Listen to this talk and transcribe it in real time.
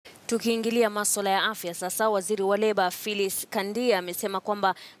Tukiingilia masuala ya afya sasa, Waziri wa Leba Phyllis Kandie amesema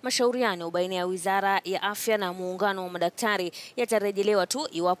kwamba mashauriano baina ya wizara ya Afya na muungano wa madaktari yatarejelewa tu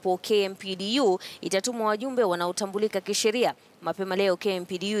iwapo KMPDU itatuma wajumbe wanaotambulika kisheria. Mapema leo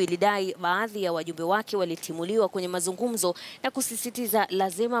KMPDU ilidai baadhi ya wajumbe wake walitimuliwa kwenye mazungumzo na kusisitiza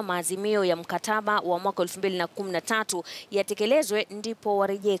lazima maazimio ya mkataba wa mwaka 2013 yatekelezwe ndipo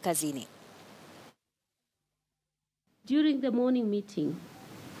warejee kazini. During the morning meeting,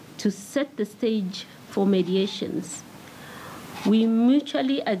 to set the stage for mediations, we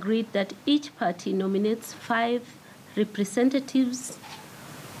mutually agreed that each party nominates 5 representatives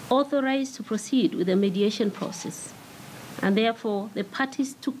authorized to proceed with the mediation process. And therefore, the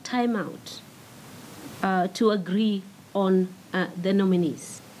parties took time out to agree on the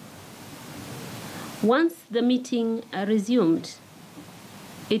nominees. Once the meeting resumed,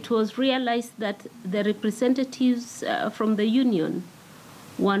 it was realized that the representatives from the union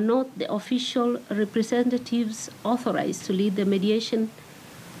were not the official representatives authorized to lead the mediation,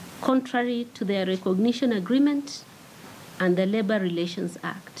 contrary to their recognition agreement and the Labor Relations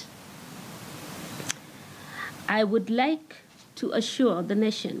Act. I would like to assure the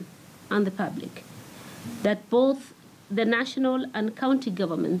nation and the public that both the national and county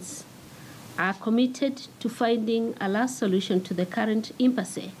governments are committed to finding a last solution to the current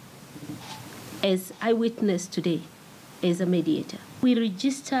impasse, as I witnessed today as a mediator. We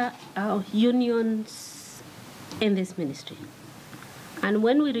register our unions in this ministry. And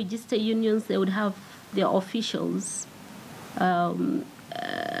when we register unions, they would have their officials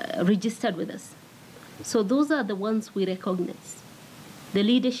registered with us. So those are the ones we recognize, the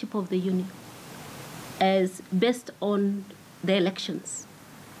leadership of the union, as based on the elections.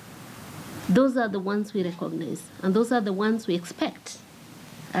 Those are the ones we recognize, and those are the ones we expect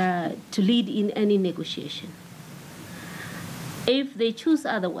to lead in any negotiation. If they choose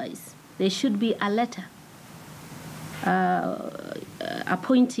otherwise, there should be a letter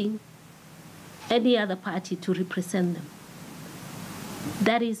appointing any other party to represent them.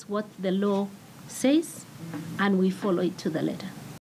 That is what the law says, and we follow it to the letter.